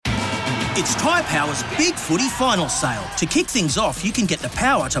It's Tyre Power's Big Footy Final Sale. To kick things off, you can get the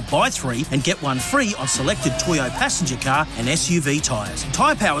power to buy 3 and get 1 free on selected Toyo passenger car and SUV tyres.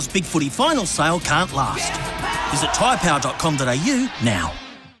 Tyre Power's Big Footy Final Sale can't last. Visit tyrepower.com.au now.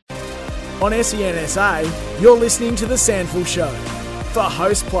 On SENSA, you're listening to The SANFL Show for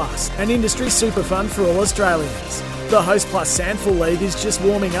Host Plus, an industry super fund for all Australians. The Host Plus SANFL League is just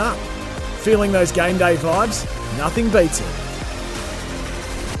warming up. Feeling those game day vibes? Nothing beats it.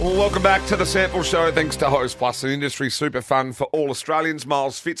 Well, welcome back to the SANFL Show. Thanks to Host Plus, an industry super fun for all Australians.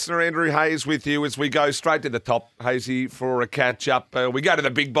 Miles Fitzner, Andrew Hayes with you as we go straight to the top, Hazy, for a catch-up. We go to the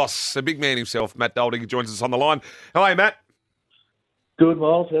big boss, the big man himself, Matt DULDIG, joins us on the line. How are you, Matt? Good,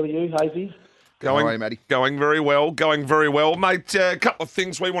 Miles. How are you, Hazy? How are you, Matty? Going very well, Mate, a couple of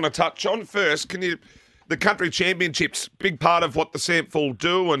things we want to touch on. First, the country championships, big part of what the SANFL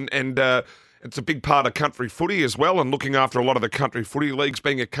do, and it's a big part of country footy as well, and looking after a lot of the country footy leagues.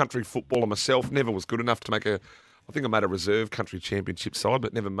 Being a country footballer myself, never was good enough to make I think I made a reserve country championship side,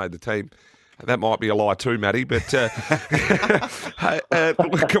 but never made the team. That might be a lie too, Matty, but can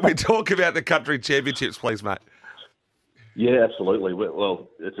we talk about the country championships, please, mate? Yeah, absolutely. Well,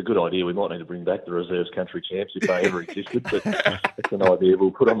 it's a good idea. We might need to bring back the reserves country champs if they ever existed, but it's an idea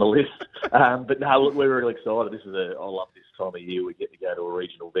we'll put on the list. But no, look, we're really excited. I love this time of year. We get to go to a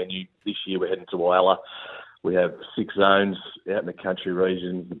regional venue. This year we're heading to Whyalla. We have 6 zones out in the country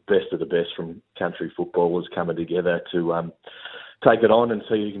region, the best of the best from country footballers coming together to take it on and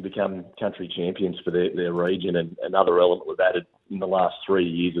see who can become country champions for their region. And another element we've added in the last 3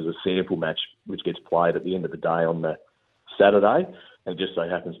 years is a sample match, which gets played at the end of the day on the Saturday, and it just so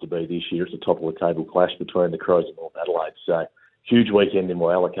happens to be this year it's a top-of-the-table clash between the Crows and North Adelaide. So, huge weekend in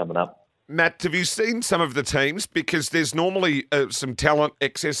Whyalla coming up. Matt, have you seen some of the teams? Because there's normally some talent,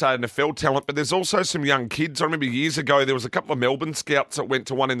 ex-SANFL talent, but there's also some young kids. I remember years ago there was a couple of Melbourne scouts that went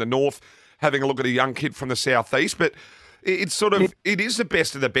to one in the north, having a look at a young kid from the southeast, but it is the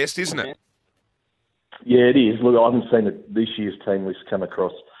best of the best, isn't it? Yeah, it is. Look, I haven't seen this year's team list come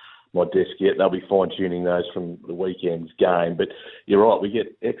across my desk yet. They'll be fine-tuning those from the weekend's game. But you're right, we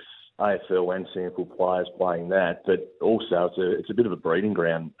get ex-AFL and SANFL players playing that, but also it's a bit of a breeding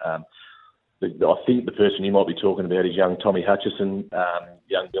ground. I think the person you might be talking about is young Tommy Hutchison,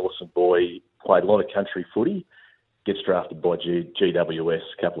 young Millicent boy, played a lot of country footy, gets drafted by GWS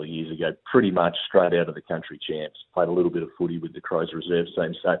a couple of years ago, pretty much straight out of the country champs, played a little bit of footy with the Crows reserve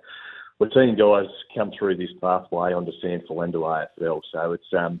team. So we're seeing guys come through this pathway onto SANFL and to AFL, so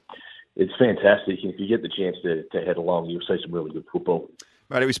it's fantastic. If you get the chance to head along, you'll see some really good football.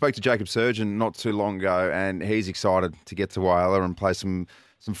 Mate, we spoke to Jacob Surgeon not too long ago, and he's excited to get to Whyalla and play some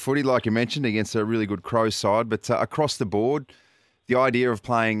footy, like you mentioned, against a really good Crows side. But across the board, the idea of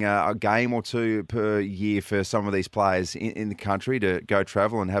playing a game or two per year for some of these players in the country to go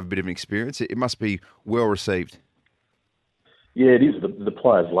travel and have a bit of an experience, it must be well received. Yeah, it is. The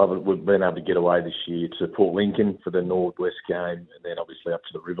players love it. We've been able to get away this year to Port Lincoln for the Northwest game, and then obviously up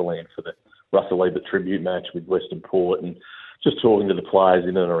to the Riverland for the Russell Ebert tribute match with Western Port. And just talking to the players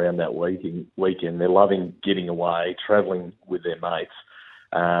in and around that weekend, they're loving getting away, travelling with their mates,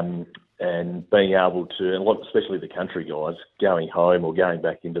 and being able to, and especially the country guys, going home or going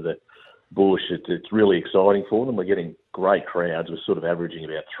back into the bush. It's really exciting for them. We're getting great crowds. We're sort of averaging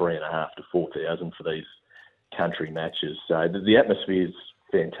about 3,500 to 4,000 for these country matches. So the atmosphere is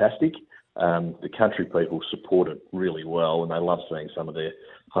fantastic. The country people support it really well, and they love seeing some of their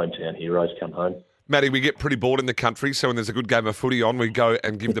hometown heroes come home. Matty, we get pretty bored in the country, so when there's a good game of footy on, we go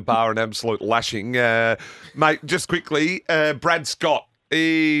and give the bar an absolute lashing. Mate, just quickly, Brad Scott,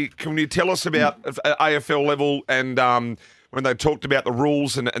 can you tell us about AFL level and when they talked about the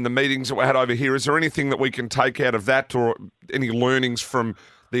rules and the meetings that we had over here? Is there anything that we can take out of that, or any learnings from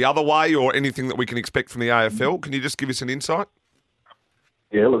the other way, or anything that we can expect from the AFL? Can you just give us an insight?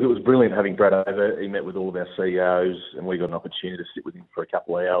 Yeah, look, it was brilliant having Brad over. He met with all of our CEOs, and we got an opportunity to sit with him for a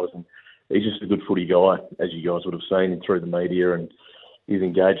couple of hours. And he's just a good footy guy, as you guys would have seen through the media, and his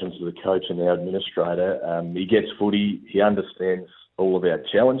engagements as a coach and our administrator. He gets footy. He understands all of our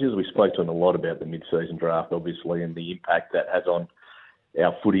challenges. We spoke to him a lot about the mid-season draft, obviously, and the impact that has on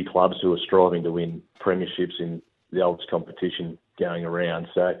our footy clubs who are striving to win premierships in the oldest competition going around.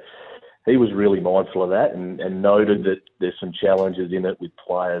 So he was really mindful of that and noted that there's some challenges in it with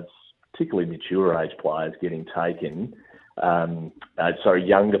players, particularly mature age players getting taken,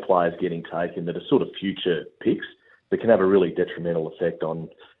 younger players getting taken that are sort of future picks that can have a really detrimental effect on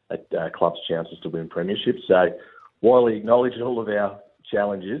a club's chances to win premierships. So while he acknowledged all of our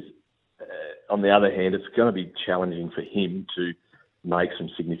challenges, on the other hand, it's going to be challenging for him to make some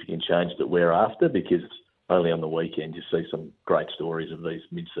significant change that we're after, because only on the weekend you see some great stories of these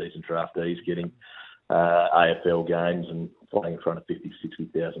mid-season draftees getting AFL games and playing in front of 50,000,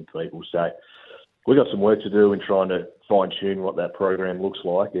 60,000 people. So we've got some work to do in trying to fine-tune what that program looks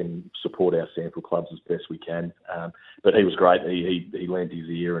like and support our SANFL clubs as best we can. But he was great. He lent his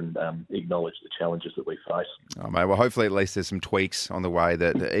ear and acknowledged the challenges that we face. Oh, mate, well, hopefully at least there's some tweaks on the way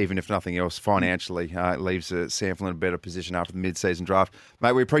that even if nothing else, financially, leaves SANFL in a better position after the mid-season draft.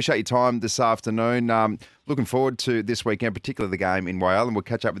 Mate, we appreciate your time this afternoon. Looking forward to this weekend, particularly the game in Wales, and we'll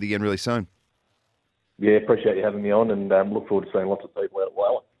catch up with you again really soon. Yeah, appreciate you having me on, and look forward to seeing lots of people out at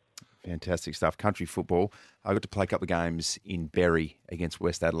Wales. Fantastic stuff. Country football. I got to play a couple of games in Bury against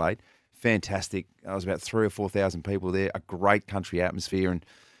West Adelaide. Fantastic. There was about 3,000 or 4,000 people there. A great country atmosphere. And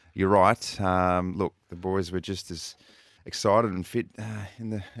you're right. Look, the boys were just as excited and fit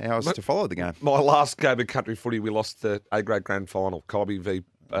in the hours to follow the game. My last game of country footy, we lost the A-grade grand final, Colby v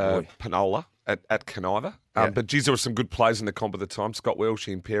Penola at Canaiva. But, geez, there were some good players in the comp at the time. Scott Welsh,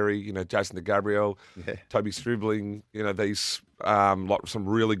 Ian Perry, Jason DeGabriel, Toby Stribling, these like some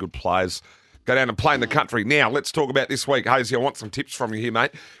really good players go down and play in the country. Now, let's talk about this week. Hazy, I want some tips from you here,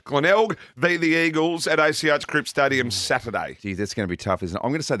 mate. Glenelg v the Eagles at ACH Cripps Stadium Saturday. Geez, that's going to be tough, isn't it?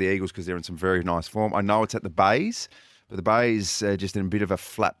 I'm going to say the Eagles because they're in some very nice form. I know it's at the Bays, but the Bays just in a bit of a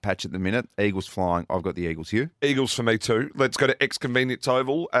flat patch at the minute. Eagles flying. I've got the Eagles. You? Eagles for me too. Let's go to Ex-Convenience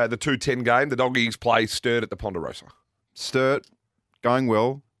Oval, the 2:10 game. The Doggies play Sturt at the Ponderosa. Sturt, going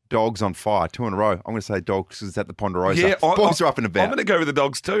well. Dogs on fire, 2 in a row. I'm going to say Dogs because it's at the Ponderosa. Yeah, boys are up and about. I'm going to go with the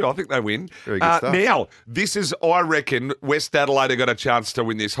Dogs too. I think they win. Very good stuff. Now, this is, I reckon, West Adelaide have got a chance to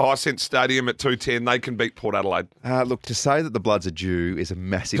win this. Hisense Stadium at 2:10, they can beat Port Adelaide. Look, to say that the Bloods are due is a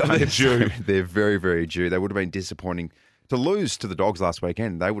massive They're due. They're very, very due. They would have been disappointing to lose to the Dogs last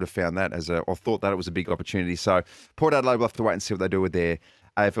weekend. They would have found that or thought that it was a big opportunity. So Port Adelaide will have to wait and see what they do with their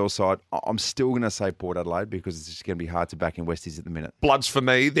AFL side. I'm still going to say Port Adelaide because it's just going to be hard to back in Westies at the minute. Bloods for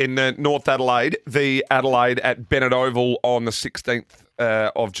me. Then North Adelaide, the Adelaide at Bennett Oval on the 16th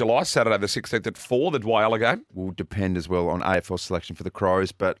of July, Saturday the 16th at 4, the Dwyer game. Will depend as well on AFL selection for the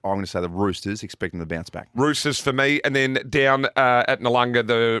Crows, but I'm going to say the Roosters, expecting them to bounce back. Roosters for me. And then down at Noongar,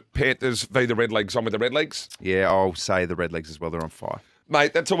 the Panthers v the Redlegs. I'm with the Redlegs. Yeah, I'll say the Redlegs as well. They're on fire.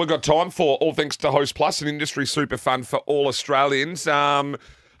 Mate, that's all we've got time for. All thanks to Host Plus, an industry super fun for all Australians.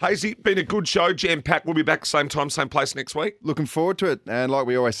 Hazy, been a good show, jam-packed. We'll be back same time, same place next week. Looking forward to it. And like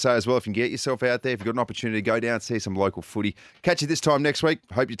we always say as well, if you can get yourself out there, if you've got an opportunity to go down and see some local footy, catch you this time next week.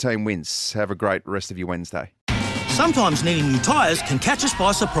 Hope your team wins. Have a great rest of your Wednesday. Sometimes needing new tyres can catch us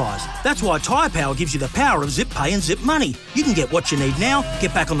by surprise. That's why Tyre Power gives you the power of zip pay and zip money. You can get what you need now,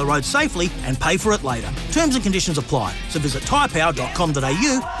 get back on the road safely and pay for it later. Terms and conditions apply. So visit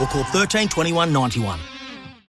tyrepower.com.au or call 13 21 91.